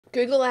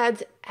Google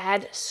Ads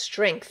ad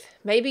strength.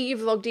 Maybe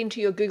you've logged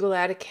into your Google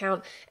Ad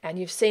account and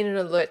you've seen an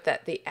alert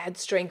that the ad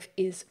strength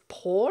is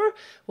poor.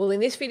 Well, in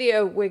this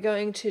video, we're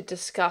going to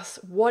discuss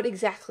what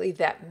exactly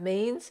that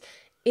means.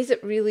 Is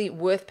it really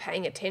worth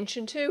paying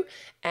attention to,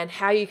 and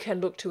how you can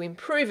look to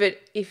improve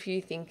it if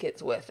you think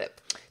it's worth it.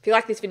 If you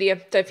like this video,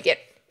 don't forget,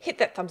 hit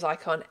that thumbs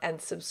icon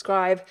and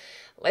subscribe.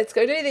 Let's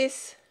go do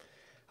this.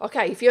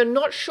 Okay, if you're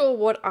not sure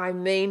what I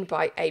mean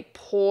by a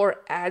poor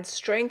ad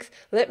strength,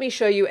 let me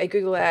show you a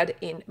Google ad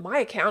in my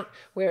account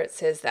where it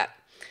says that.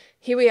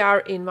 Here we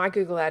are in my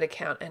Google Ad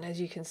account, and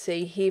as you can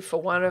see here for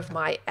one of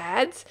my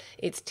ads,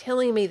 it's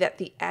telling me that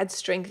the ad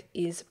strength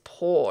is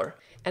poor.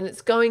 And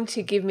it's going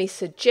to give me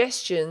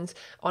suggestions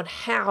on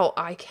how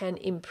I can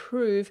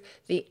improve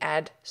the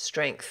ad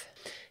strength.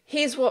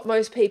 Here's what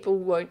most people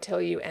won't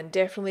tell you, and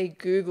definitely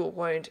Google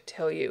won't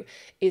tell you,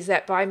 is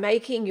that by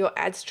making your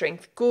ad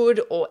strength good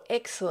or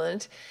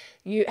excellent,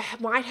 you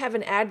might have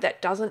an ad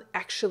that doesn't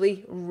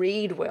actually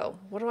read well.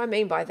 What do I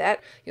mean by that?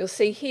 You'll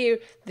see here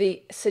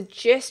the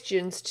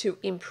suggestions to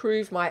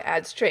improve my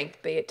ad strength,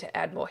 be it to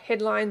add more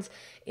headlines,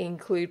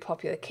 include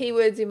popular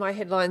keywords in my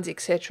headlines,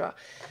 etc.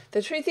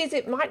 The truth is,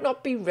 it might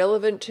not be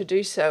relevant to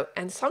do so,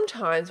 and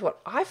sometimes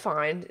what I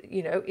find,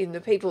 in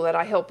the people that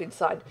I help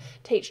inside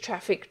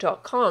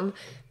teachtraffic.com,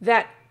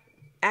 that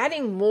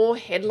adding more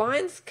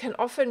headlines can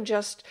often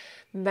just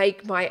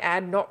make my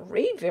ad not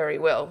read very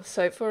well.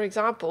 So for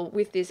example,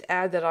 with this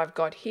ad that I've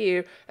got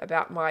here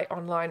about my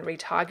online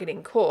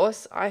retargeting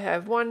course, I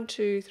have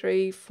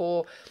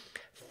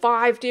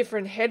 5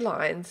 different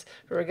headlines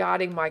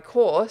regarding my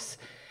course.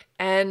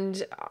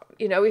 And,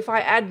 if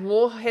I add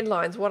more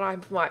headlines, what I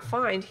might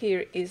find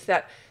here is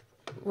that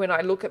when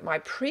I look at my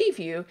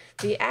preview,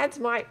 the ads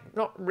might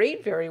not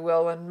read very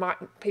well, and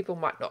people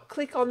might not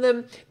click on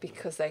them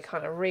because they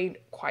kind of read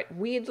quite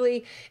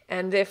weirdly,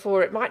 and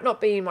therefore it might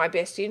not be in my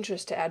best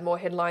interest to add more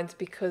headlines,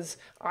 because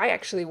I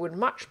actually would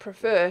much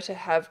prefer to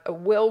have a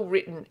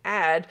well-written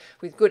ad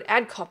with good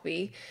ad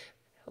copy,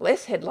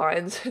 less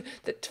headlines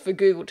for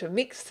Google to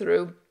mix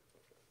through,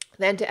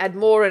 than to add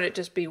more and it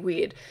just be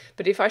weird.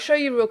 But if I show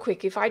you real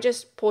quick, if I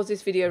just pause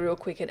this video real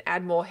quick and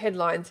add more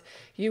headlines,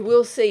 you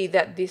will see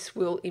that this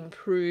will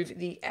improve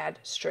the ad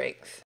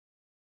strength.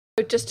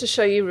 So just to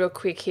show you real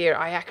quick here,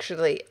 I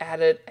actually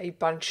added a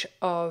bunch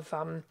of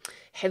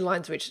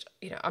headlines which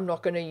I'm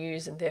not going to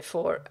use, and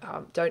therefore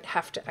don't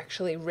have to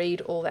actually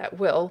read all that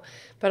well.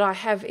 But I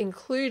have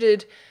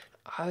included,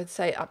 I would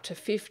say, up to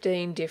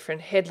 15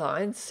 different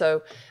headlines.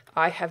 So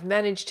I have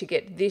managed to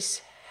get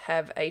this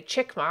have a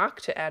check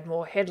mark to add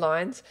more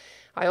headlines.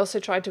 I also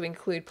tried to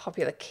include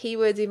popular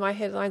keywords in my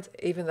headlines,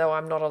 even though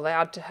I'm not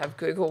allowed to have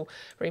Google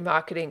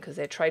remarketing because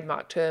they're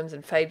trademark terms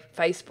and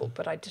Facebook,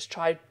 but I just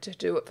tried to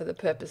do it for the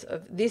purpose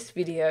of this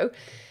video,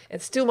 and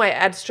still my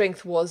ad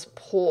strength was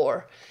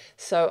poor.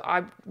 So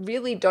I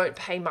really don't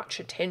pay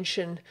much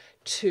attention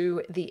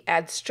to the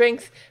ad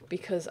strength,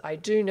 because I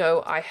do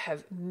know I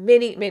have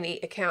many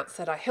accounts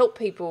that I help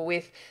people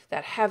with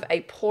that have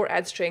a poor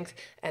ad strength,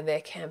 and their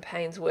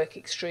campaigns work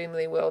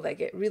extremely well. They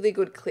get really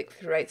good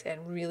click-through rates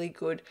and really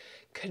good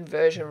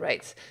conversion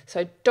rates.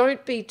 So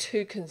don't be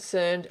too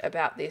concerned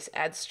about this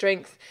ad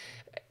strength.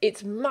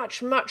 It's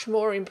much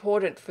more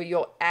important for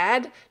your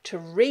ad to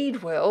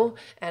read well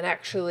and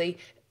actually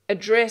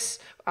address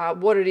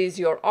what it is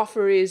your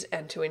offer is,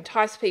 and to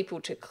entice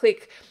people to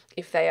click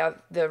if they are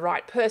the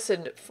right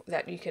person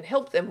that you can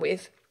help them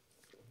with,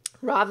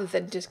 rather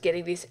than just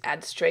getting this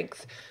ad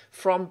strength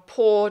from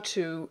poor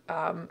to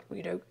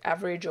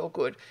average or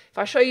good. If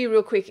I show you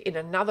real quick in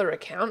another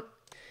account,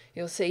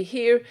 you'll see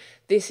here,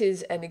 this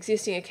is an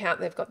existing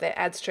account. They've got their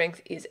ad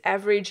strength is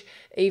average,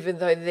 even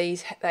though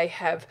they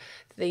have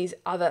these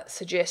other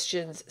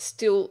suggestions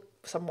still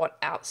somewhat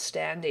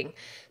outstanding.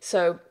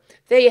 So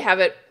there you have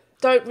it.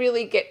 Don't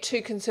really get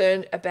too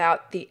concerned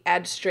about the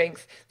ad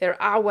strength.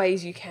 There are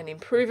ways you can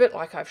improve it,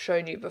 like I've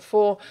shown you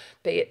before,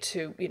 be it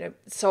to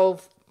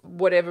solve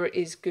whatever it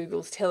is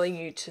Google's telling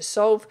you to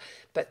solve,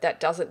 but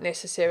that doesn't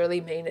necessarily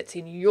mean it's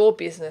in your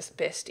business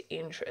best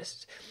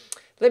interest.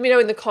 Let me know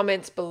in the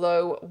comments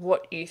below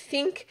what you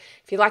think.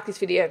 If you like this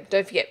video,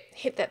 don't forget,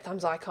 hit that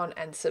thumbs icon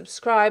and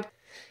subscribe,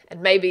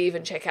 and maybe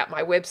even check out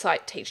my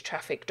website,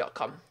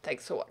 teachtraffic.com.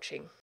 Thanks for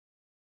watching.